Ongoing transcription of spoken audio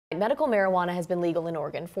medical marijuana has been legal in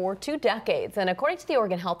Oregon for 2 decades, and according to the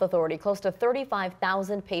Oregon Health Authority, close to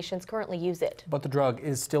 35,000 patients currently use it. But the drug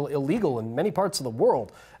is still illegal in many parts of the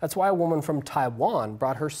world. That's why a woman from Taiwan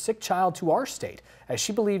brought her sick child to our state, as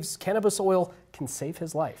she believes cannabis oil can save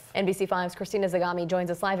his life. NBC5's Christina Zagami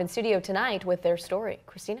joins us live in studio tonight with their story.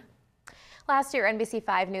 Christina? Last year,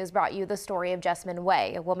 NBC5 News brought you the story of Jessamine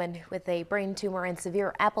Wei, a woman with a brain tumor and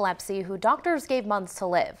severe epilepsy who doctors gave months to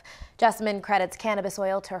live. Jessamine credits cannabis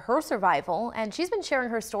oil to her survival, and she's been sharing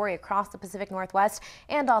her story across the Pacific Northwest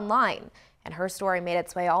and online. And her story made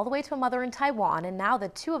its way all the way to a mother in Taiwan, and now the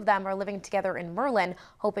two of them are living together in Merlin,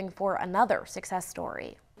 hoping for another success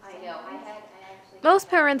story. Most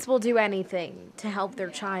parents will do anything to help their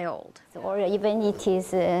child. Or even it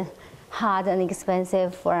is hard and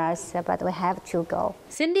expensive for us, but we have to go.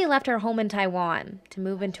 Cindy left her home in Taiwan to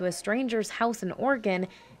move into a stranger's house in Oregon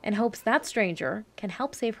and hopes that stranger can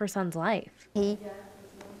help save her son's life. He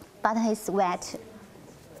buttoned his sweat.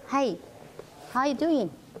 Hey, how you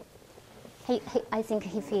doing? Hey, I think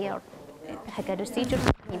he failed. I got a seizure.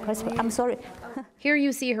 I'm sorry. Here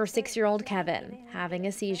you see her 6-year-old Kevin having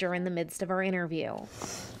a seizure in the midst of our interview.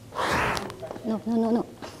 No.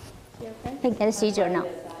 He got a seizure now.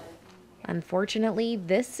 Unfortunately,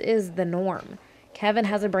 this is the norm. Kevin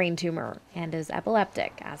has a brain tumor and is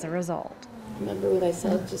epileptic as a result. Remember what I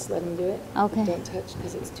said? Just let him do it. Okay. Don't touch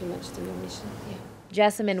because it's too much stimulation. Yeah.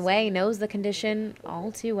 Jessamine Wei knows the condition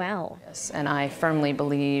all too well. Yes, and I firmly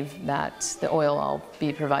believe that the oil I'll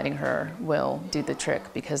be providing her will do the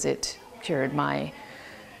trick because it cured my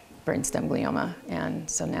brainstem glioma, and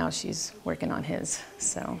so now she's working on his.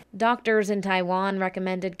 So doctors in Taiwan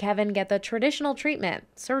recommended Kevin get the traditional treatment,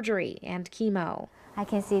 surgery, and chemo. I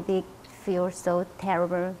can see they feel so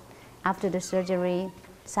terrible after the surgery.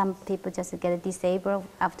 Some people just get disabled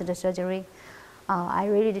after the surgery. I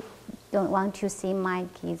really don't want to see my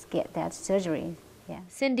kids get that surgery. Yeah.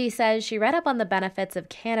 Cindy says she read up on the benefits of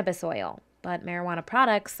cannabis oil, but marijuana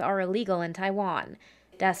products are illegal in Taiwan.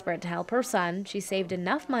 Desperate to help her son, she saved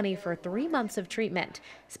enough money for 3 months of treatment,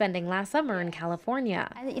 spending last summer in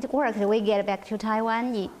California. It worked. We get back to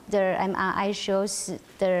Taiwan. The MRI shows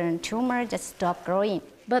the tumor just stopped growing.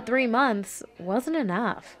 But 3 months wasn't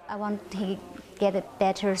enough. I want to get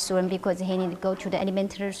better soon because he need to go to the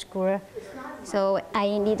elementary school. So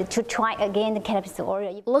I need to try again the cannabis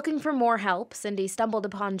oil. Looking for more help, Cindy stumbled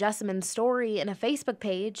upon Jessamine's story in a Facebook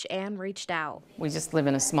page and reached out. we just live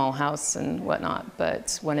in a small house and whatnot,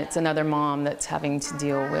 but when it's another mom that's having to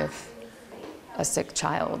deal with a sick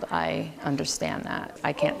child, I understand that.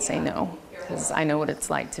 I can't say no because I know what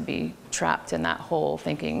it's like to be trapped in that hole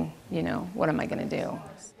thinking, you know, what am I going to do?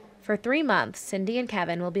 For 3 months, Cindy and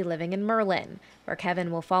Kevin will be living in Merlin, where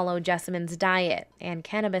Kevin will follow Jessamine's diet and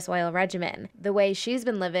cannabis oil regimen, the way she's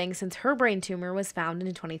been living since her brain tumor was found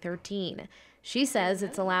in 2013. She says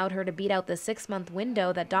it's allowed her to beat out the 6-month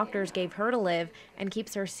window that doctors gave her to live and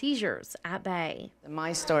keeps her seizures at bay.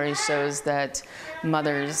 My story shows that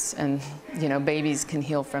mothers and, you know, babies can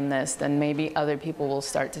heal from this. Then maybe other people will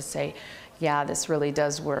start to say, yeah, this really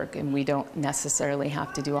does work, and we don't necessarily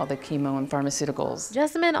have to do all the chemo and pharmaceuticals.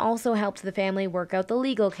 Jessamine also helped the family work out the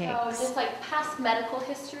legal kinks. Just like past medical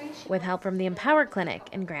history. With help from the Empower Clinic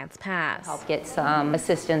in Grants Pass. Help get some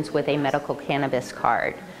assistance with a medical cannabis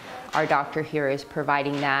card. Our doctor here is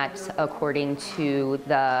providing that according to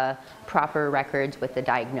the proper records with the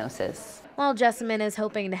diagnosis. While Jessamine is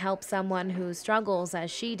hoping to help someone who struggles as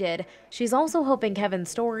she did, she's also hoping Kevin's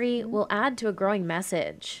story will add to a growing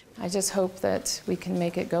message. I just hope that we can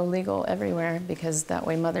make it go legal everywhere, because that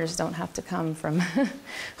way mothers don't have to come from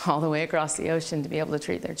all the way across the ocean to be able to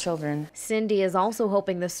treat their children. Cindy is also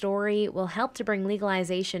hoping the story will help to bring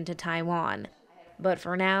legalization to Taiwan. But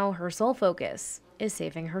for now, her sole focus is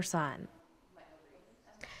saving her son.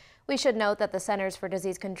 We should note that the Centers for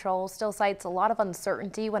Disease Control still cites a lot of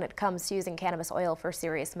uncertainty when it comes to using cannabis oil for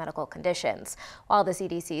serious medical conditions. While the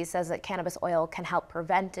CDC says that cannabis oil can help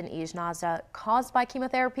prevent and ease nausea caused by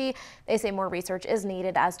chemotherapy, they say more research is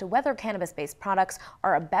needed as to whether cannabis-based products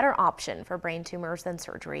are a better option for brain tumors than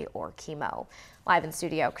surgery or chemo. Live in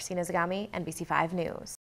studio, Christina Zagami, NBC5 News.